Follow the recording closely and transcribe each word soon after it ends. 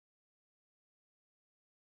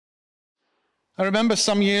I remember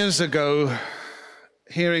some years ago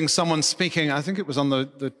hearing someone speaking, I think it was on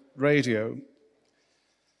the radio.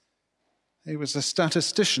 He was a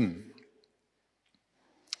statistician,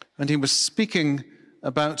 and he was speaking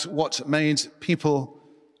about what made people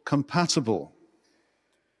compatible.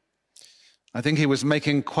 I think he was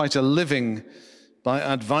making quite a living by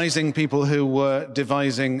advising people who were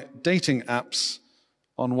devising dating apps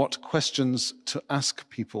on what questions to ask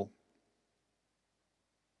people.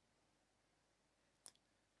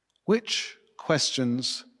 Which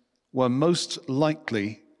questions were most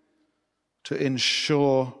likely to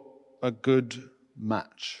ensure a good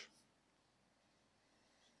match?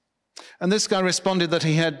 And this guy responded that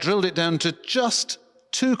he had drilled it down to just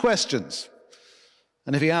 2 questions.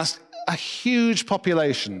 And if he asked a huge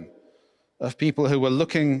population of people who were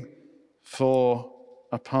looking for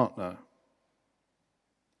a partner,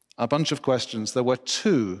 a bunch of questions, there were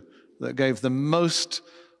 2 that gave the most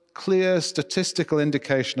clear statistical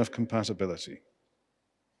indication of compatibility.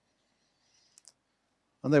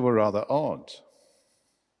 And they were rather odd.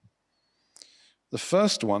 The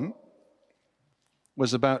first one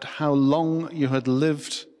was about how long you had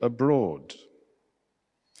lived abroad.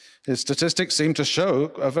 His statistics seemed to show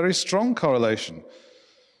a very strong correlation,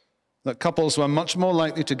 that couples were much more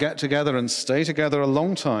likely to get together and stay together a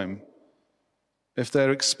long time if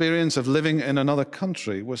their experience of living in another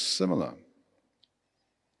country was similar.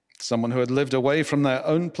 Someone who had lived away from their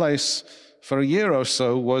own place for a year or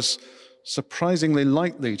so was surprisingly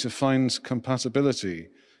likely to find compatibility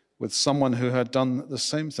with someone who had done the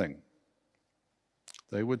same thing.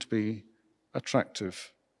 They would be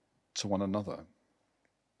attractive to one another.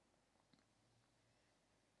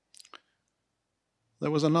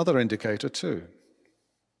 There was another indicator too.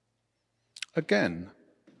 Again,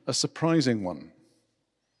 a surprising one,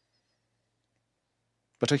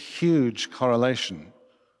 but a huge correlation,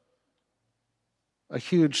 a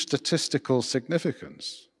huge statistical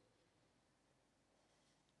significance.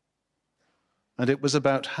 And it was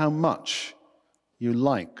about how much you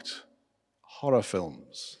liked horror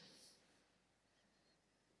films.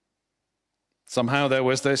 Somehow there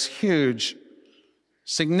was this huge,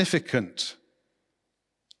 significant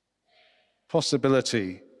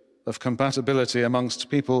possibility of compatibility amongst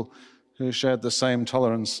people who shared the same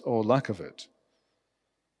tolerance or lack of it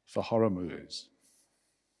for horror movies.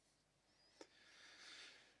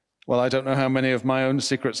 Well, I don't know how many of my own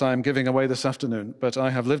secrets I am giving away this afternoon, but I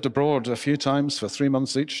have lived abroad a few times for 3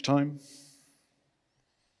 months each time,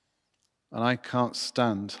 and I can't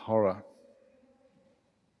stand horror.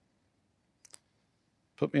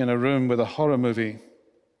 Put me in a room with a horror movie,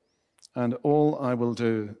 and all I will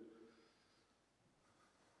do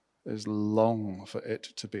is long for it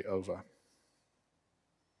to be over.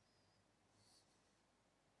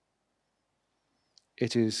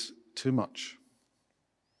 It is too much.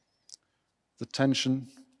 The tension,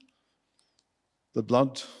 the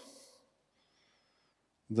blood,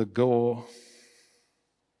 the gore,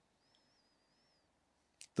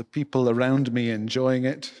 the people around me enjoying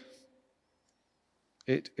it.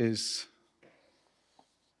 It is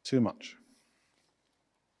too much.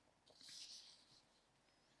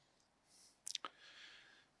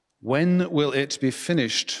 When will it be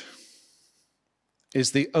finished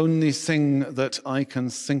is the only thing that I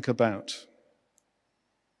can think about.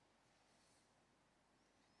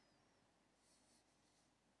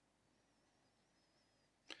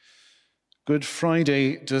 Good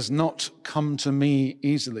Friday does not come to me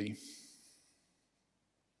easily.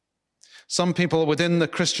 Some people within the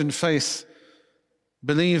Christian faith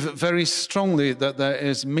believe very strongly that there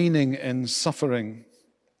is meaning in suffering.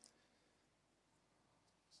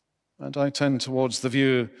 And I tend towards the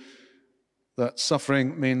view that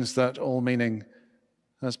suffering means that all meaning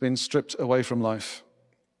has been stripped away from life.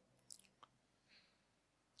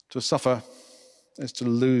 To suffer is to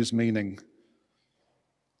lose meaning,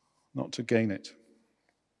 not to gain it.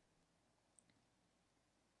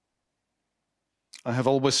 I have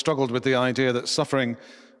always struggled with the idea that suffering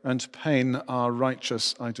and pain are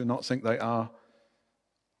righteous. I do not think they are.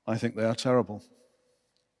 I think they are terrible.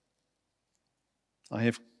 I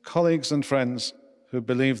have colleagues and friends who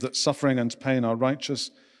believe that suffering and pain are righteous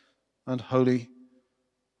and holy,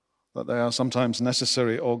 that they are sometimes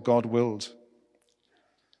necessary or God-willed.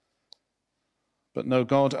 But no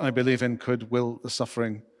God, I believe in, could will the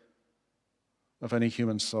suffering of any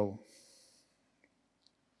human soul.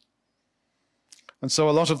 And so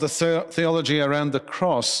a lot of the theology around the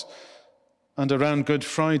cross and around Good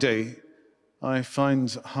Friday I find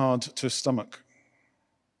hard to stomach.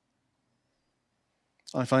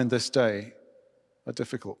 I find this day a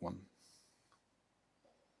difficult one.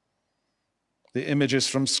 The images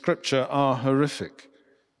from Scripture are horrific.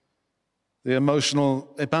 The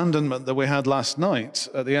emotional abandonment that we had last night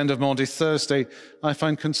at the end of Maundy Thursday, I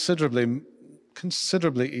find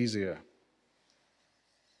considerably easier.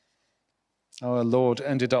 Our Lord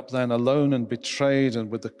ended up then alone and betrayed and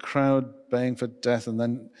with the crowd baying for death, and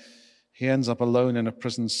then he ends up alone in a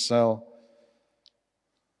prison cell.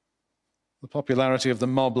 The popularity of the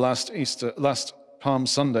mob last Palm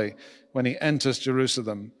Sunday, when he enters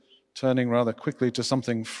Jerusalem, turning rather quickly to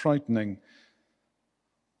something frightening,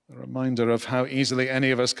 a reminder of how easily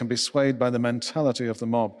any of us can be swayed by the mentality of the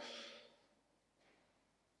mob.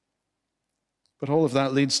 But all of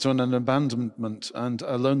that leads to an abandonment and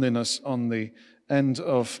a loneliness on the end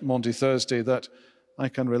of Maundy Thursday that I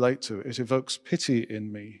can relate to. It evokes pity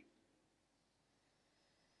in me.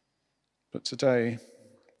 But today,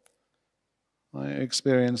 I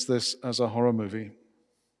experience this as a horror movie,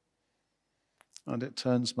 and it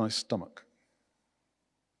turns my stomach.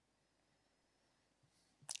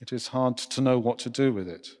 It is hard to know what to do with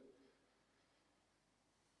it,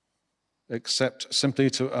 except simply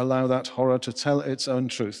to allow that horror to tell its own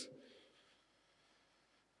truth,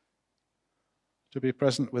 to be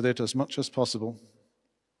present with it as much as possible,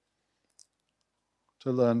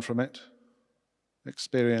 to learn from it,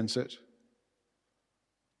 experience it,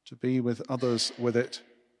 to be with others with it.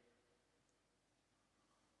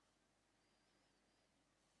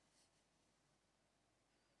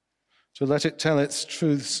 To let it tell its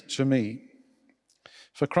truths to me.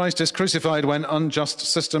 For Christ is crucified when unjust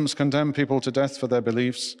systems condemn people to death for their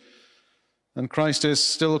beliefs, and Christ is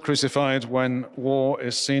still crucified when war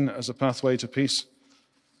is seen as a pathway to peace.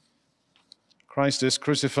 Christ is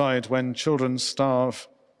crucified when children starve.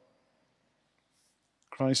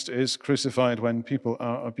 Christ is crucified when people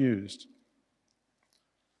are abused.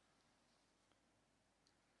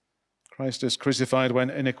 Christ is crucified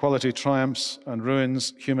when inequality triumphs and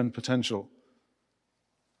ruins human potential.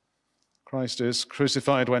 Christ is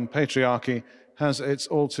crucified when patriarchy has its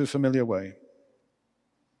all too familiar way.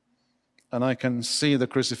 And I can see the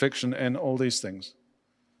crucifixion in all these things.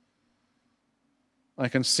 I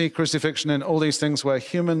can see crucifixion in all these things where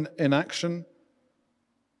human inaction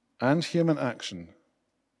and human action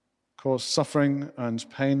cause suffering and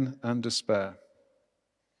pain and despair.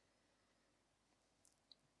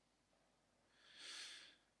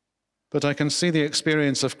 But I can see the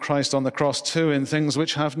experience of Christ on the cross too in things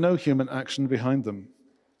which have no human action behind them.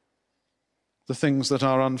 The things that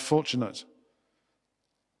are unfortunate,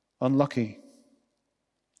 unlucky,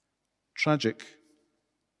 tragic,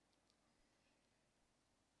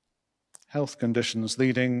 health conditions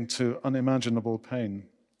leading to unimaginable pain.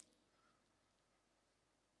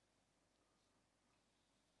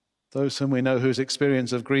 Those whom we know whose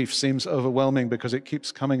experience of grief seems overwhelming because it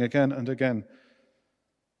keeps coming again and again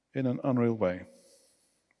in an unreal way.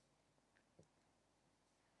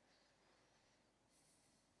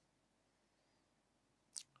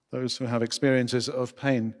 Those who have experiences of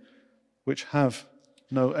pain which have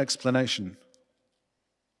no explanation.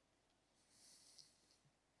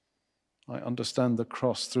 I understand the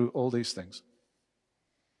cross through all these things.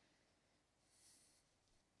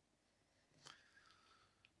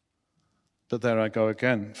 But there I go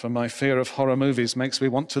again, for my fear of horror movies makes me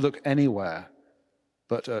want to look anywhere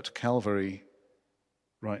but at Calvary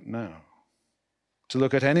right now. To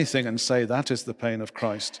look at anything and say that is the pain of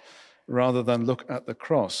Christ, rather than look at the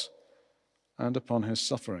cross and upon his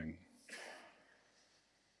suffering.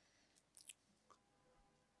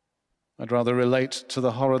 I'd rather relate to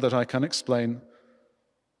the horror that I can explain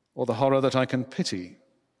or the horror that I can pity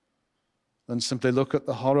than simply look at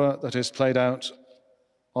the horror that is played out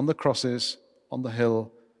on the crosses, on the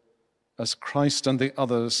hill, as Christ and the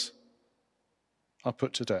others are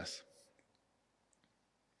put to death.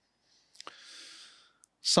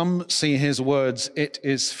 Some see his words, "It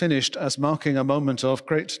is finished," as marking a moment of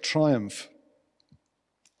great triumph.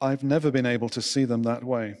 I've never been able to see them that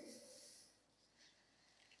way.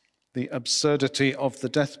 The absurdity of the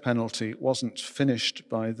death penalty wasn't finished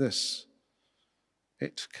by this.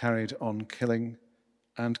 It carried on killing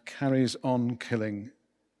and carries on killing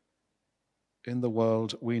in the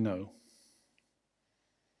world we know.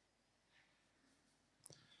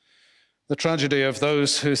 The tragedy of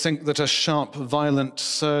those who think that a sharp, violent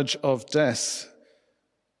surge of death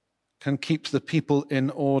can keep the people in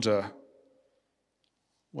order,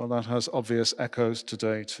 well, that has obvious echoes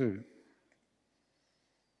today too.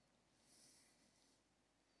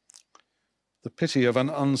 The pity of an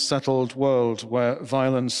unsettled world where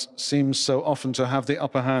violence seems so often to have the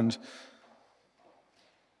upper hand.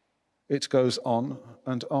 It goes on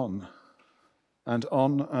and on and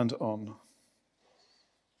on and on.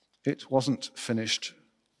 It wasn't finished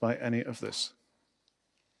by any of this.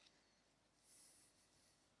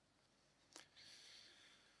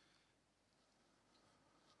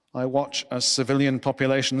 I watch as civilian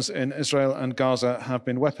populations in Israel and Gaza have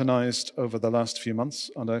been weaponized over the last few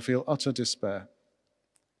months, and I feel utter despair.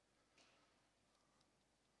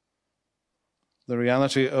 The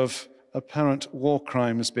reality of apparent war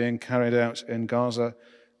crimes being carried out in Gaza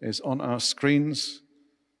is on our screens.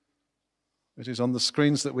 It is on the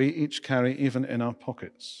screens that we each carry, even in our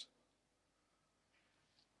pockets.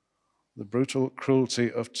 The brutal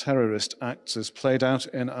cruelty of terrorist acts is played out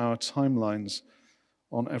in our timelines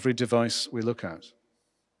on every device we look at.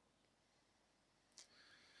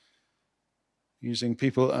 Using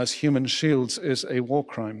people as human shields is a war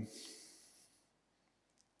crime.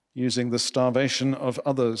 Using the starvation of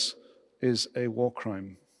others is a war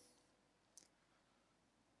crime.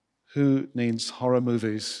 Who needs horror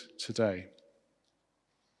movies today?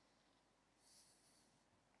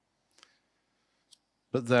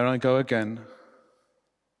 But there I go again,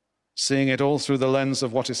 seeing it all through the lens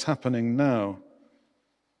of what is happening now.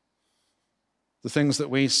 The things that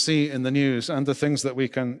we see in the news and the things that we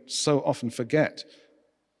can so often forget.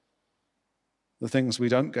 The things we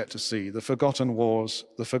don't get to see, the forgotten wars,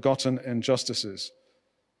 the forgotten injustices.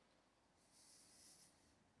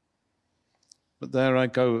 But there I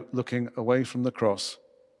go, looking away from the cross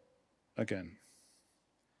again.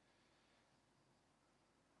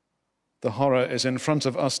 The horror is in front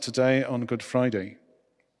of us today on Good Friday.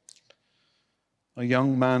 A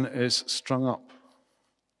young man is strung up.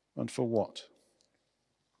 And for what?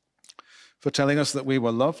 For telling us that we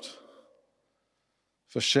were loved?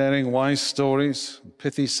 For sharing wise stories,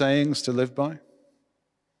 pithy sayings to live by?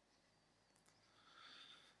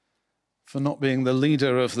 For not being the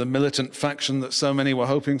leader of the militant faction that so many were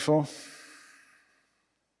hoping for?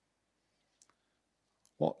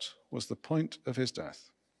 What was the point of his death?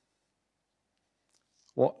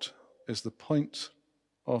 What is the point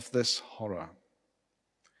of this horror?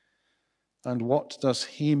 And what does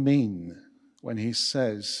he mean when he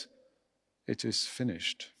says, "It is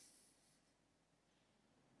finished"?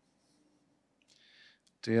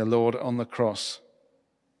 Dear Lord on the cross,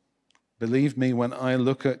 believe me when I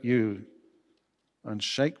look at you and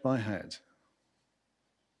shake my head.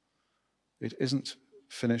 It isn't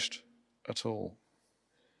finished at all.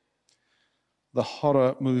 The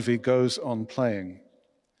horror movie goes on playing.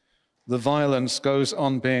 The violence goes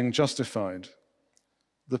on being justified.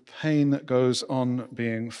 The pain goes on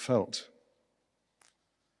being felt.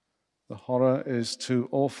 The horror is too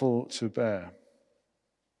awful to bear.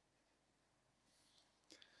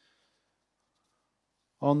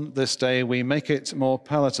 On this day, we make it more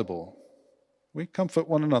palatable. We comfort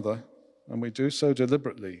one another, and we do so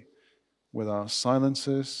deliberately with our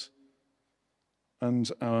silences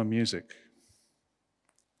and our music.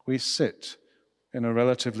 We sit in a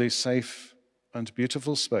relatively safe and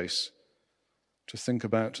beautiful space to think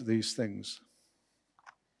about these things.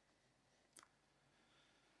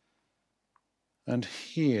 And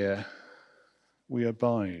here we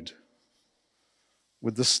abide,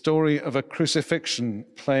 with the story of a crucifixion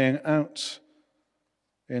playing out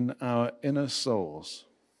in our inner souls.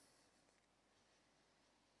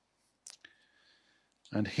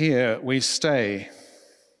 And here we stay,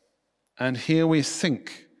 and here we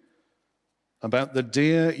think about the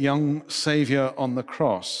dear young Saviour on the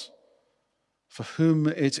cross, for whom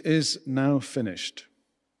it is now finished.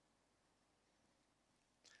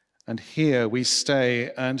 And here we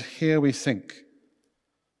stay, and here we think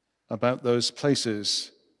about those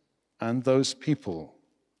places and those people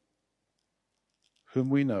whom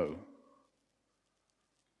we know,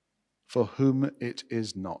 for whom it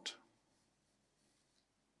is not.